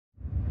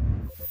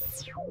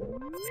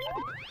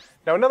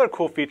Now another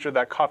cool feature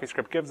that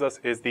CoffeeScript gives us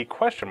is the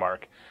question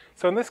mark.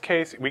 So in this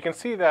case, we can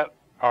see that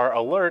our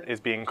alert is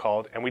being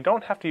called and we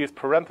don't have to use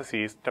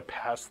parentheses to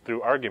pass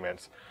through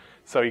arguments.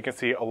 So you can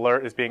see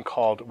alert is being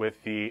called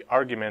with the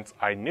arguments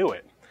I knew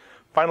it.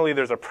 Finally,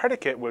 there's a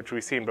predicate which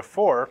we've seen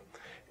before,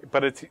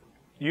 but it's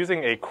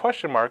using a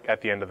question mark at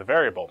the end of the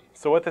variable.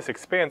 So what this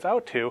expands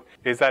out to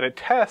is that it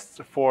tests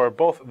for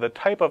both the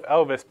type of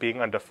Elvis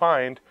being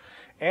undefined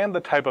and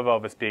the type of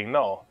Elvis being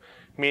null,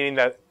 meaning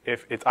that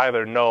if it's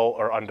either null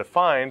or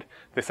undefined,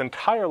 this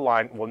entire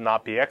line will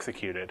not be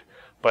executed.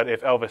 But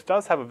if Elvis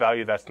does have a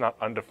value that's not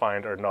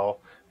undefined or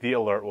null, the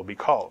alert will be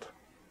called.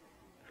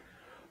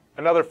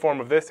 Another form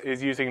of this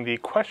is using the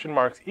question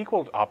marks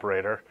equal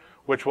operator,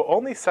 which will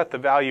only set the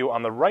value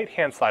on the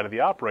right-hand side of the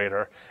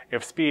operator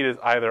if speed is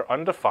either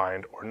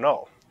undefined or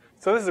null.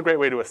 So this is a great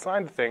way to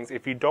assign to things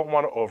if you don't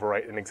want to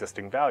overwrite an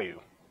existing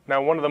value.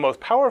 Now, one of the most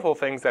powerful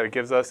things that it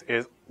gives us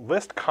is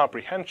list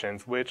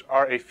comprehensions, which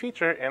are a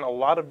feature in a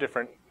lot of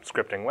different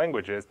scripting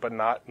languages, but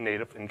not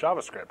native in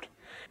JavaScript.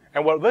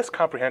 And what list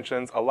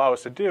comprehensions allow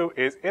us to do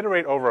is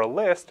iterate over a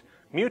list,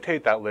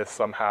 mutate that list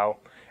somehow,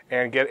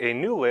 and get a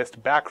new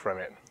list back from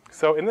it.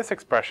 So in this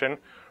expression,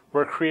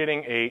 we're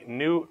creating a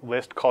new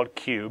list called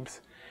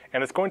cubes,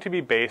 and it's going to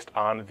be based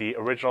on the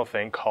original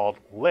thing called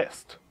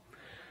list.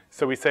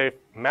 So we say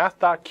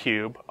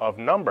math.cube of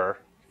number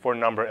for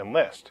number in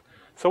list.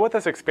 So what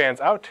this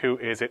expands out to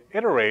is it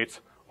iterates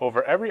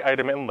over every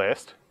item in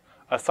list,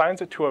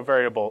 assigns it to a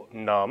variable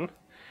num,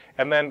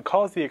 and then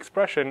calls the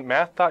expression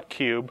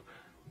math.cube,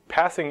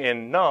 passing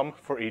in num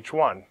for each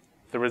one.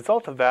 The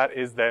result of that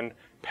is then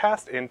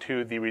passed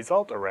into the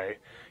result array,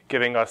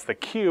 giving us the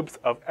cubes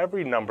of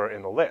every number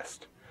in the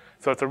list.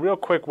 So it's a real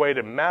quick way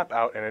to map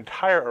out an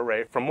entire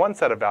array from one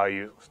set of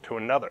values to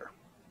another.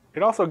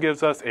 It also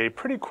gives us a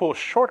pretty cool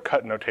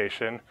shortcut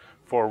notation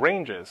for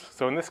ranges.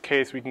 So in this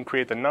case, we can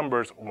create the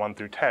numbers 1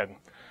 through 10.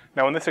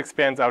 Now when this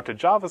expands out to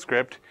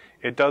JavaScript,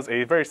 it does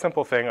a very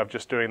simple thing of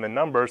just doing the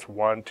numbers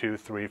 1, 2,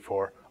 3,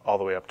 4, all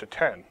the way up to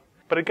 10.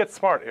 But it gets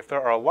smart. If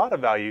there are a lot of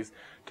values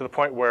to the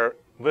point where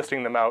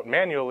listing them out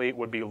manually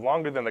would be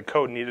longer than the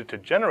code needed to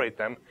generate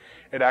them,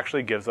 it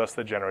actually gives us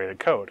the generated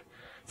code.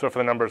 So for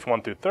the numbers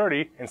 1 through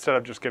 30, instead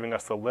of just giving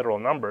us the literal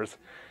numbers,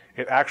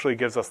 it actually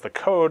gives us the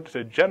code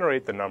to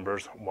generate the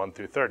numbers 1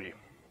 through 30.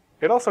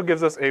 It also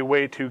gives us a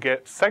way to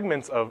get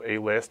segments of a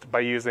list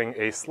by using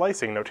a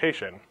slicing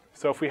notation.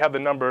 So if we have the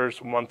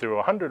numbers 1 through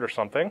 100 or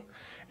something,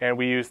 and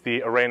we use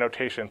the array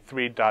notation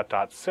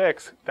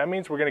 3.6, that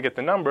means we're going to get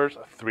the numbers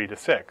 3 to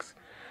 6.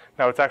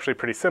 Now it's actually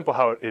pretty simple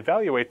how it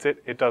evaluates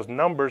it. It does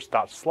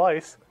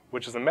numbers.slice,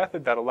 which is a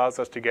method that allows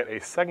us to get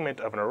a segment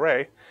of an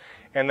array,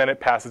 and then it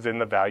passes in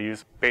the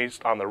values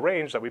based on the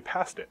range that we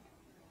passed it.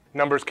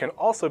 Numbers can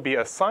also be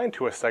assigned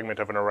to a segment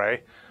of an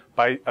array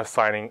by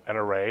assigning an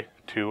array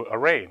to a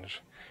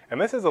range. And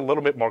this is a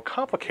little bit more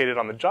complicated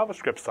on the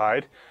JavaScript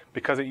side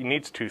because it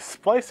needs to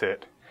splice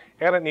it,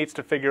 and it needs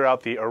to figure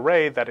out the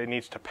array that it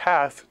needs to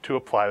pass to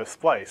apply the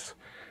splice.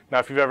 Now,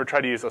 if you've ever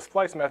tried to use a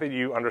splice method,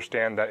 you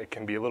understand that it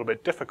can be a little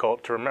bit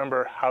difficult to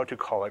remember how to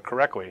call it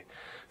correctly.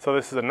 So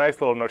this is a nice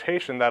little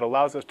notation that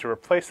allows us to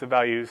replace the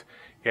values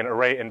in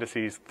array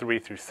indices 3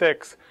 through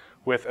 6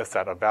 with a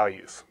set of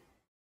values.